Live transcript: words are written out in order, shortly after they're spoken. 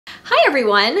Hi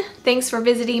everyone! Thanks for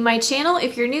visiting my channel.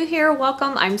 If you're new here,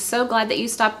 welcome. I'm so glad that you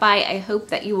stopped by. I hope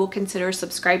that you will consider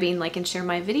subscribing, like, and share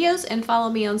my videos and follow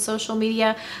me on social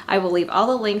media. I will leave all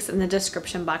the links in the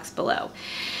description box below.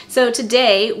 So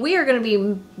today we are going to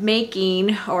be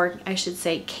making, or I should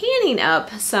say canning up,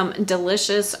 some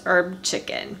delicious herb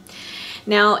chicken.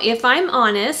 Now, if I'm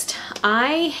honest,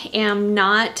 I am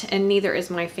not, and neither is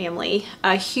my family,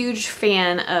 a huge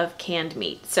fan of canned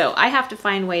meat. So I have to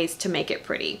find ways to make it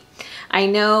pretty. I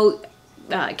know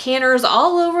canners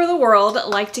all over the world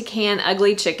like to can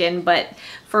ugly chicken, but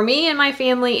for me and my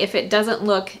family, if it doesn't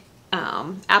look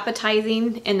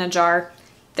appetizing in the jar,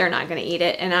 they're not going to eat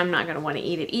it, and I'm not going to want to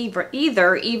eat it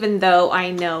either, even though I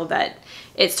know that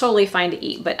it's totally fine to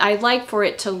eat. But I like for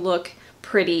it to look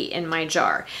pretty in my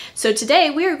jar. So today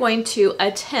we are going to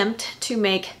attempt to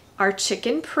make our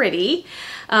chicken pretty.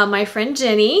 My friend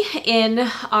Jenny in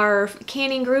our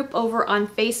canning group over on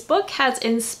Facebook has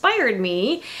inspired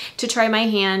me to try my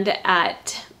hand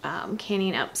at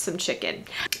canning up some chicken.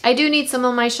 I do need some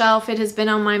on my shelf. It has been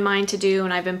on my mind to do,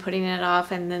 and I've been putting it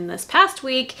off. And then this past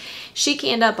week, she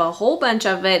canned up a whole bunch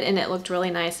of it, and it looked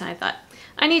really nice. And I thought,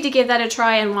 I need to give that a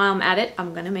try, and while I'm at it,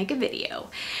 I'm gonna make a video.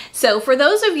 So for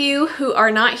those of you who are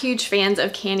not huge fans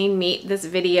of canning meat, this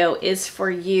video is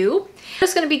for you. I'm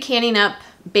just gonna be canning up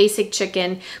basic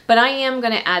chicken, but I am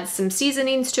gonna add some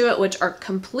seasonings to it, which are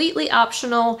completely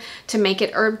optional to make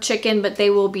it herb chicken, but they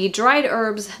will be dried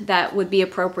herbs that would be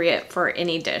appropriate for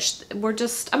any dish. I'm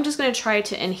just gonna try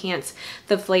to enhance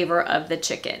the flavor of the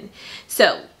chicken.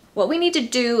 So what we need to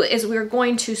do is we're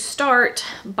going to start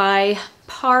by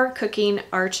par cooking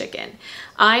our chicken.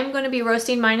 I'm going to be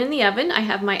roasting mine in the oven. I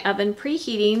have my oven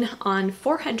preheating on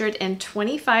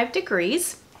 425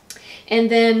 degrees. And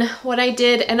then what I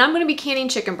did, and I'm going to be canning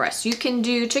chicken breasts. You can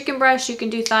do chicken breasts, you can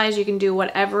do thighs, you can do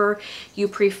whatever you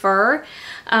prefer.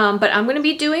 But I'm going to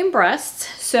be doing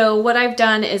breasts. So what I've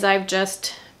done is I've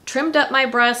just trimmed up my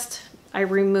breast. I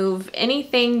remove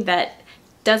anything that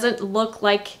doesn't look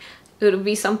like it would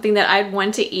be something that I'd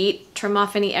want to eat. Trim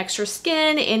off any extra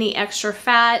skin, any extra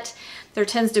fat. There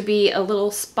tends to be a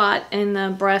little spot in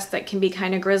the breast that can be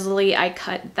kind of grizzly. I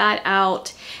cut that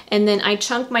out, and then I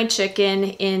chunk my chicken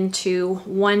into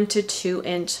 1 to 2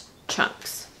 inch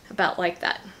chunks, about like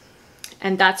that.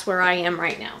 And that's where I am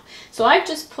right now. So I've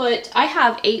just I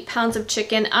have 8 pounds of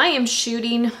chicken. I am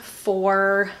shooting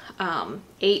for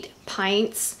 8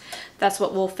 pints. That's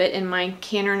what will fit in my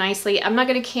canner nicely. I'm not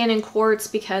going to can in quarts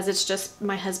because it's just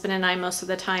my husband and I most of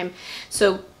the time.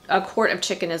 So a quart of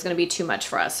chicken is going to be too much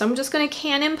for us. So I'm just going to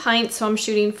can in pints. So I'm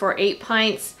shooting for 8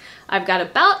 pints. I've got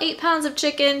about 8 pounds of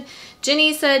chicken.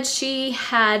 Jenny said she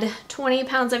had 20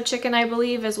 pounds of chicken, I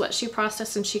believe, is what she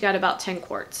processed, and she got about 10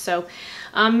 quarts. So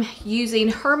I'm using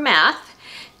her math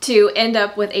to end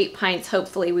up with 8 pints.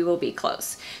 Hopefully we will be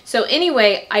close. So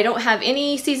anyway, I don't have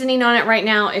any seasoning on it right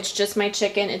now. It's just my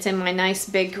chicken. It's in my nice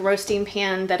big roasting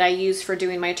pan that I use for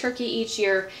doing my turkey each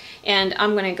year. And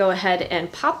I'm gonna go ahead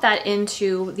and pop that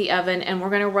into the oven, and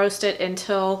we're gonna roast it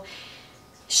until,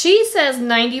 she says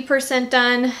 90%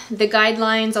 done. The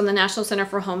guidelines on the National Center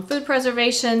for Home Food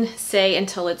Preservation say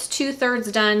until it's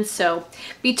 2/3 done. So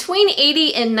between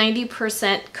 80 and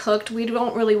 90% cooked. We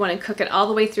don't really want to cook it all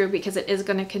the way through because it is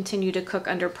going to continue to cook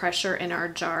under pressure in our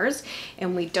jars,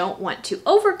 and we don't want to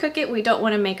overcook it. We don't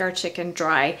want to make our chicken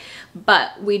dry,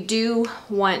 but we do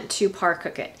want to par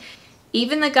cook it.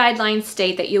 Even the guidelines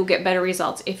state that you'll get better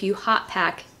results if you hot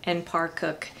pack and par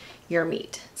cook your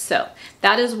meat. So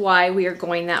that is why we are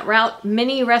going that route.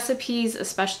 Many recipes,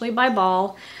 especially by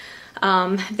Ball,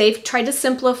 they've tried to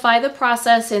simplify the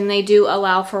process, and they do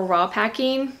allow for raw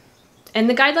packing. And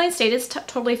the guidelines state it's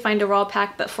totally fine to raw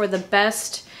pack, but for the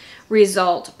best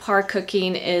result, par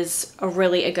cooking is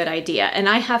really a good idea. And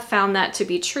I have found that to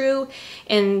be true.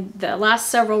 In the last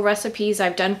several recipes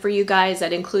I've done for you guys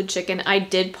that include chicken, I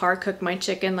did par cook my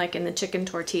chicken, like in the chicken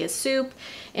tortilla soup,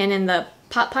 and in the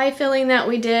pot pie filling that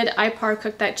we did, I par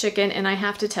cooked that chicken, and I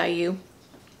have to tell you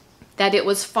that it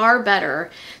was far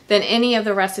better than any of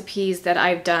the recipes that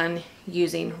I've done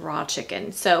using raw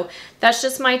chicken. So that's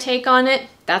just my take on it.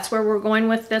 That's where we're going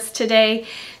with this today.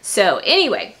 So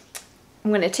anyway, I'm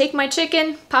going to take my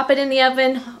chicken, pop it in the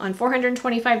oven on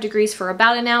 425 degrees for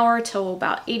about an hour till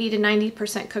about 80 to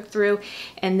 90% cooked through,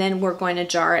 and then we're going to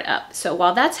jar it up. So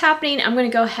while that's happening, I'm going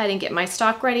to go ahead and get my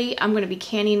stock ready. I'm going to be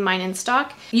canning mine in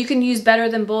stock. You can use better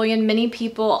than bouillon. Many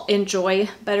people enjoy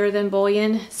better than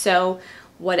bouillon. So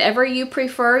whatever you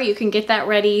prefer, you can get that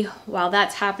ready while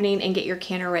that's happening and get your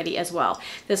canner ready as well.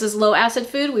 This is low acid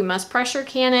food. We must pressure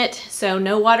can it, so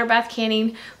no water bath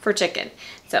canning for chicken.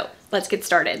 So let's get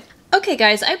started. Okay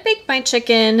guys, I baked my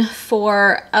chicken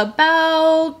for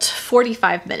about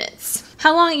 45 minutes.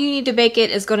 How long you need to bake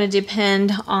it is going to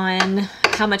depend on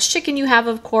how much chicken you have,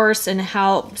 of course, and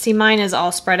how, see, mine is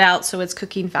all spread out, so it's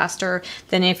cooking faster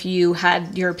than if you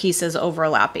had your pieces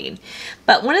overlapping.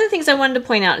 But one of the things I wanted to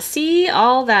point out, see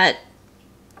all that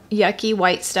yucky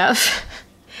white stuff?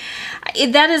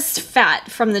 That is fat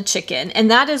from the chicken,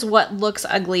 and that is what looks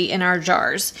ugly in our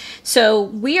jars. So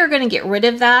we are going to get rid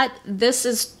of that. This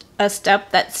is a step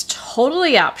that's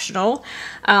totally optional,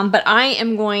 but I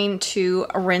am going to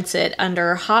rinse it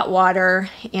under hot water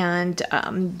and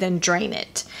then drain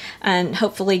it and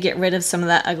hopefully get rid of some of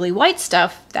that ugly white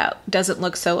stuff that doesn't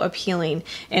look so appealing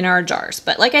in our jars.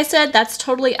 But like I said, that's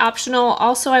totally optional.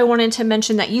 Also, I wanted to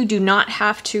mention that you do not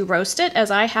have to roast it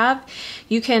as I have.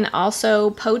 You can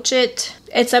also poach it.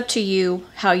 It's up to you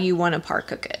how you want to par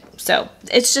cook it. So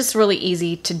it's just really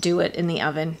easy to do it in the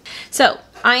oven. So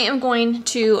I am going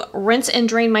to rinse and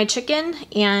drain my chicken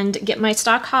and get my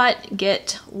stock hot,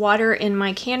 get water in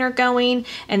my canner going,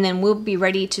 and then we'll be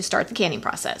ready to start the canning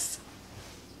process.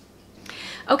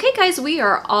 Okay guys, we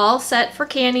are all set for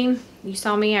canning. You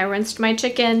saw me, I rinsed my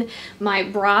chicken, my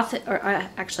broth, or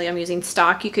actually I'm using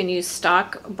stock. You can use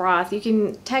stock broth. You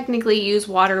can technically use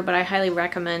water, but I highly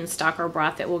recommend stock or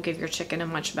broth. It will give your chicken a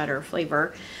much better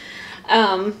flavor.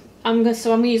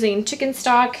 So I'm using chicken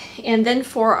stock, and then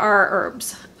for our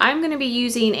herbs, I'm going to be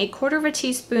using 1/4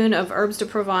 teaspoon of Herbes de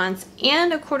Provence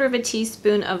and 1/4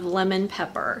 teaspoon of lemon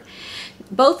pepper.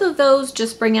 Both of those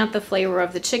just bring out the flavor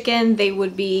of the chicken. They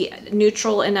would be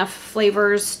neutral enough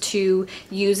flavors to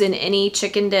use in any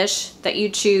chicken dish that you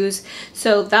choose.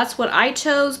 So that's what I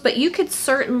chose, but you could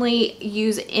certainly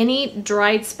use any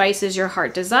dried spices your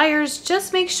heart desires.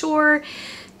 Just make sure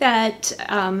that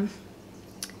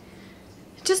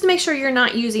you're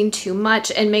not using too much,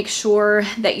 and make sure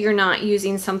that you're not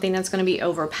using something that's going to be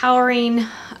overpowering.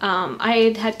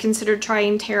 I had considered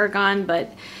trying tarragon,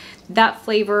 but that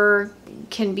flavor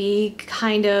can be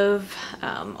kind of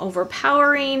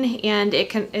overpowering, and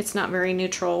it's not very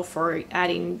neutral for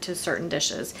adding to certain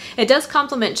dishes. It does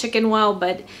complement chicken well,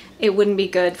 but it wouldn't be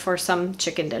good for some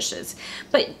chicken dishes.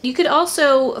 But you could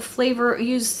also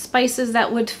use spices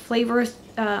that would flavor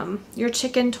your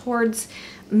chicken towards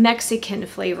Mexican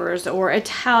flavors or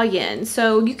Italian.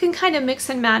 So you can kind of mix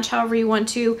and match however you want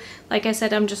to. Like I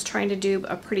said, I'm just trying to do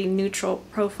a pretty neutral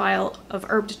profile of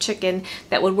herbed chicken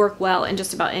that would work well in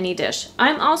just about any dish.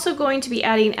 I'm also going to be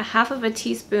adding 1/2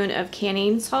 teaspoon of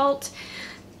canning salt.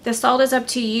 The salt is up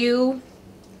to you.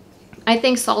 I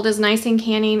think salt is nice in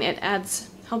canning. It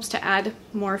helps to add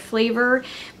more flavor,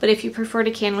 but if you prefer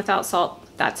to can without salt,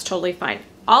 that's totally fine.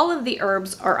 All of the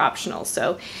herbs are optional,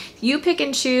 so you pick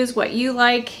and choose what you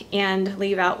like and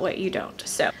leave out what you don't.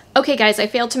 So, okay guys, I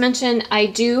failed to mention I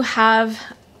do have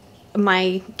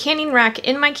my canning rack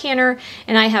in my canner,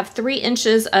 and I have 3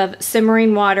 inches of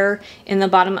simmering water in the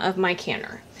bottom of my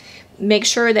canner. Make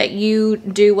sure that you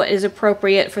do what is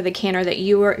appropriate for the canner that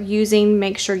you are using.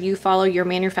 Make sure you follow your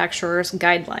manufacturer's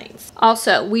guidelines.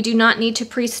 Also, we do not need to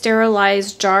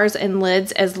pre-sterilize jars and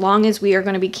lids as long as we are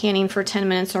going to be canning for 10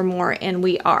 minutes or more, and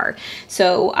we are.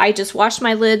 So I just washed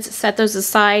my lids, set those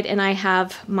aside, and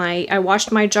I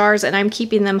washed my jars, and I'm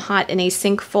keeping them hot in a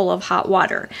sink full of hot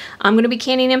water. I'm going to be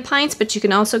canning in pints, but you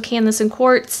can also can this in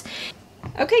quarts.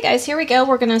 Okay guys, here we go.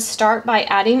 We're going to start by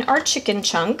adding our chicken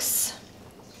chunks.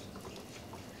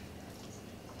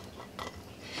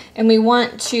 And we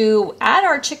want to add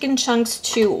our chicken chunks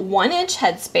to 1-inch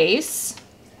headspace.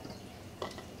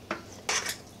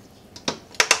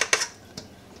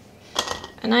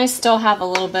 And I still have a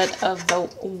little bit of the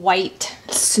white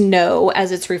snow,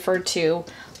 as it's referred to,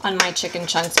 on my chicken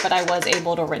chunks, but I was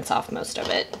able to rinse off most of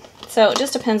it. So it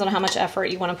just depends on how much effort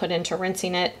you want to put into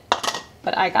rinsing it,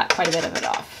 but I got quite a bit of it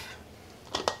off.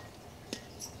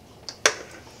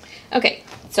 Okay,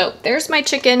 so there's my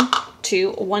chicken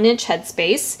to 1-inch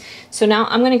headspace. So now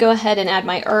I'm going to go ahead and add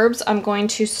my herbs. I'm going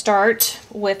to start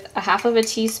with 1/2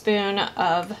 teaspoon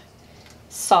of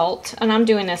salt, and I'm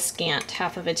doing a scant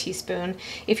 1/2 teaspoon.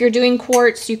 If you're doing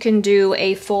quarts, you can do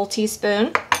a full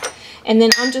teaspoon. And then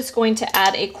I'm just going to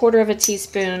add 1/4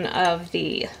 teaspoon of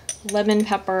the lemon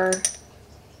pepper.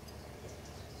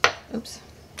 Oops.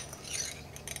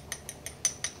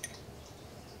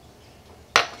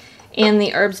 And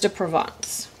the Herbes de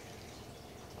Provence.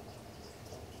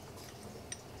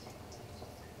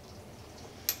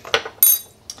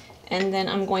 And then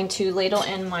I'm going to ladle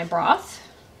in my broth,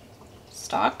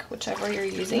 stock, whichever you're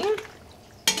using.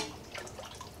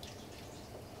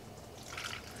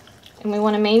 And we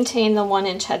want to maintain the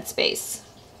 1-inch headspace.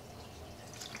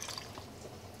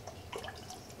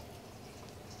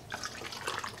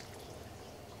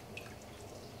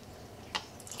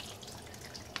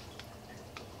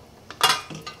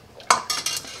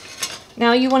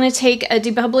 Now you want to take a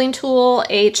debubbling tool,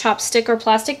 a chopstick or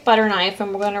plastic butter knife,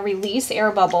 and we're going to release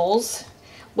air bubbles,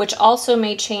 which also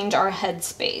may change our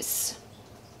headspace.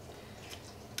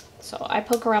 So I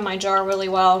poke around my jar really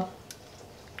well.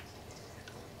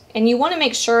 And you want to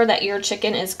make sure that your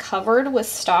chicken is covered with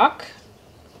stock.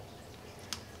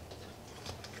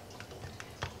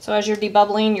 So as you're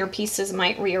debubbling, your pieces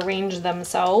might rearrange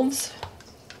themselves.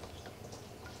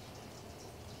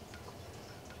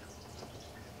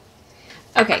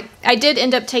 Okay, I did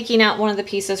end up taking out one of the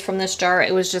pieces from this jar.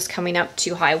 It was just coming up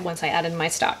too high once I added my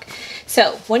stock.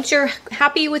 So once you're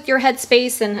happy with your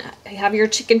headspace and have your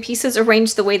chicken pieces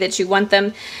arranged the way that you want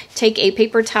them, take a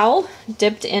paper towel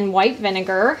dipped in white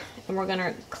vinegar, and we're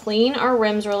gonna clean our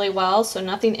rims really well so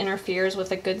nothing interferes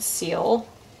with a good seal.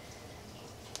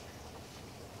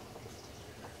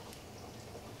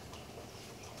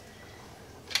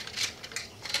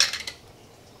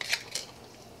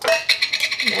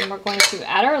 And then we're going to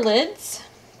add our lids.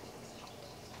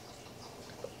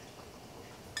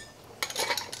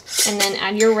 And then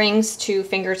add your rings to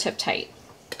fingertip tight.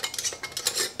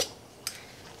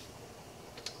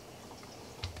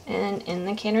 And in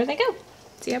the canner they go.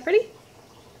 See how pretty?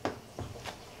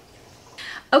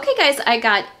 Okay guys, I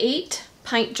got 8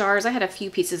 pint jars. I had a few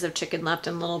pieces of chicken left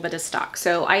and a little bit of stock.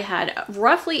 So I had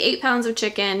roughly 8 pounds of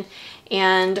chicken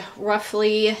and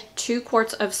roughly 2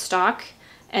 quarts of stock,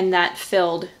 and that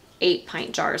filled 8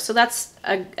 pint jars. So that's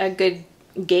a good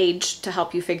gauge to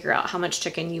help you figure out how much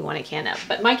chicken you want a can of.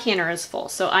 But my canner is full,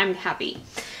 so I'm happy.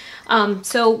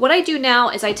 So what I do now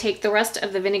is I take the rest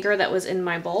of the vinegar that was in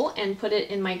my bowl and put it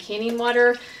in my canning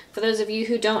water. For those of you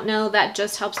who don't know, that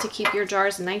just helps to keep your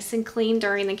jars nice and clean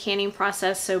during the canning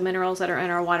process so minerals that are in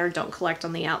our water don't collect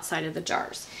on the outside of the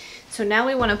jars. So now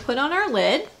we want to put on our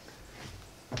lid.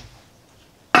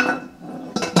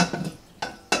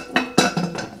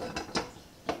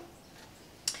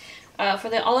 For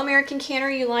the All-American canner,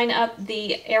 you line up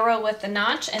the arrow with the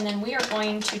notch, and then we are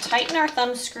going to tighten our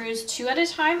thumb screws 2 at a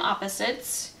time,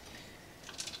 opposites.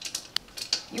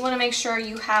 You want to make sure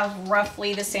you have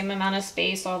roughly the same amount of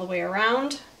space all the way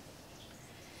around.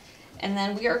 And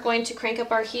then we are going to crank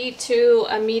up our heat to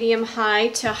a medium high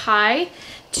to high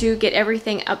to get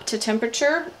everything up to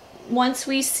temperature. Once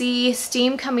we see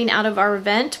steam coming out of our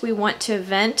vent, we want to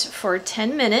vent for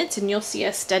 10 minutes, and you'll see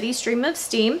a steady stream of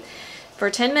steam for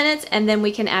 10 minutes, and then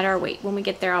we can add our weight. When we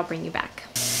get there, I'll bring you back.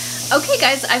 Okay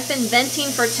guys, I've been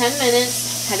venting for 10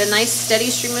 minutes, had a nice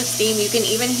steady stream of steam. You can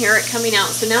even hear it coming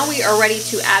out. So now we are ready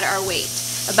to add our weight.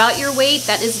 About your weight,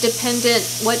 that is dependent,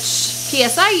 which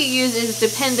PSI you use is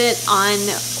dependent on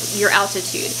your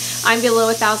altitude. I'm below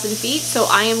 1,000 feet, so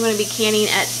I am going to be canning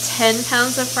at 10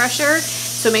 pounds of pressure.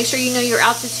 So make sure you know your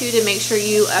altitude and make sure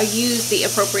you use the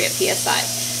appropriate PSI.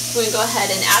 So I'm going to go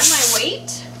ahead and add my weight.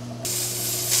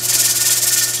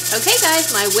 Okay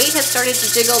guys, my weight has started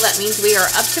to jiggle. That means we are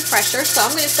up to pressure. So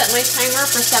I'm going to set my timer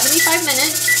for 75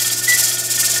 minutes.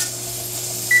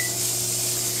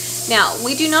 Now,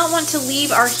 we do not want to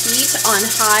leave our heat on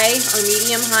high or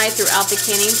medium high throughout the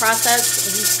canning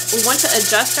process. We want to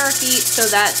adjust our heat so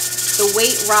that the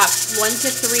weight rocks 1 to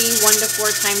 3, 1 to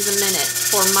 4 times a minute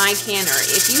for my canner.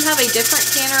 If you have a different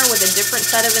canner with a different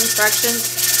set of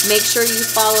instructions, make sure you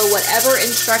follow whatever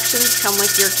instructions come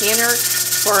with your canner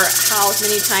for how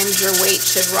many times your weight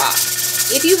should rock.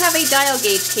 If you have a dial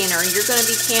gauge canner, you're going to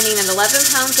be canning at 11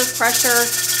 pounds of pressure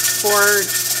for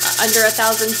under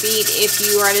 1,000 feet. If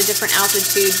you are at a different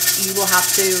altitude, you will have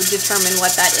to determine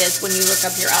what that is when you look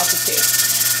up your altitude.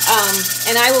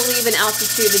 And I will leave an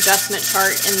altitude adjustment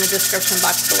chart in the description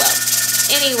box below.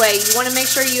 Anyway, you want to make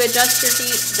sure you adjust your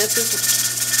heat. This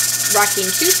is rocking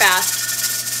too fast.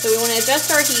 So we want to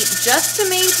adjust our heat just to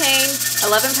maintain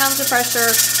 11 pounds of pressure,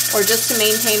 or just to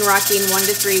maintain rocking 1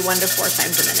 to 3, 1 to 4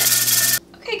 times a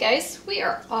minute. Okay guys, we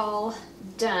are all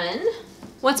done.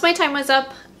 Once my time was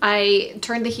up, I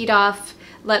turned the heat off,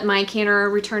 let my canner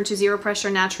return to 0 pressure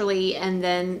naturally, and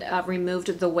then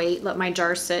removed the weight, let my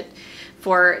jar sit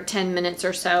for 10 minutes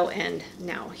or so, and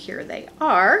now here they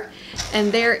are.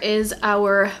 And there is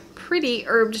our pretty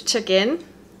herbed chicken.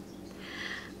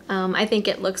 I think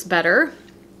it looks better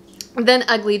than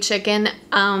ugly chicken.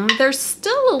 There's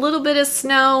still a little bit of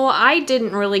snow. I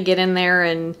didn't really get in there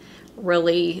and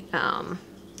really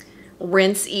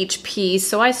rinse each piece,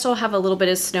 so I still have a little bit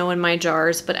of snow in my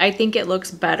jars, but I think it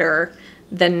looks better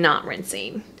than not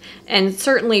rinsing. And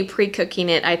certainly pre-cooking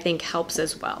it, I think, helps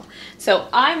as well. So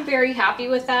I'm very happy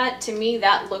with that. To me,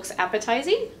 that looks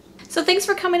appetizing. So thanks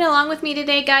for coming along with me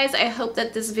today, guys. I hope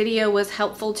that this video was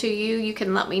helpful to you. You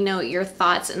can let me know your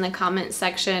thoughts in the comment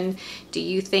section. Do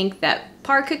you think that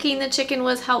par cooking the chicken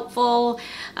was helpful?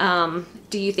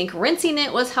 Do you think rinsing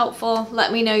it was helpful?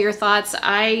 Let me know your thoughts.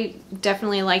 I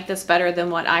definitely like this better than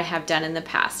what I have done in the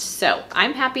past. So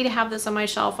I'm happy to have this on my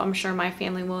shelf. I'm sure my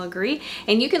family will agree.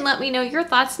 And you can let me know your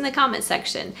thoughts in the comment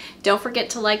section. Don't forget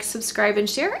to like, subscribe, and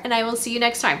share, and I will see you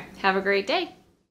next time. Have a great day.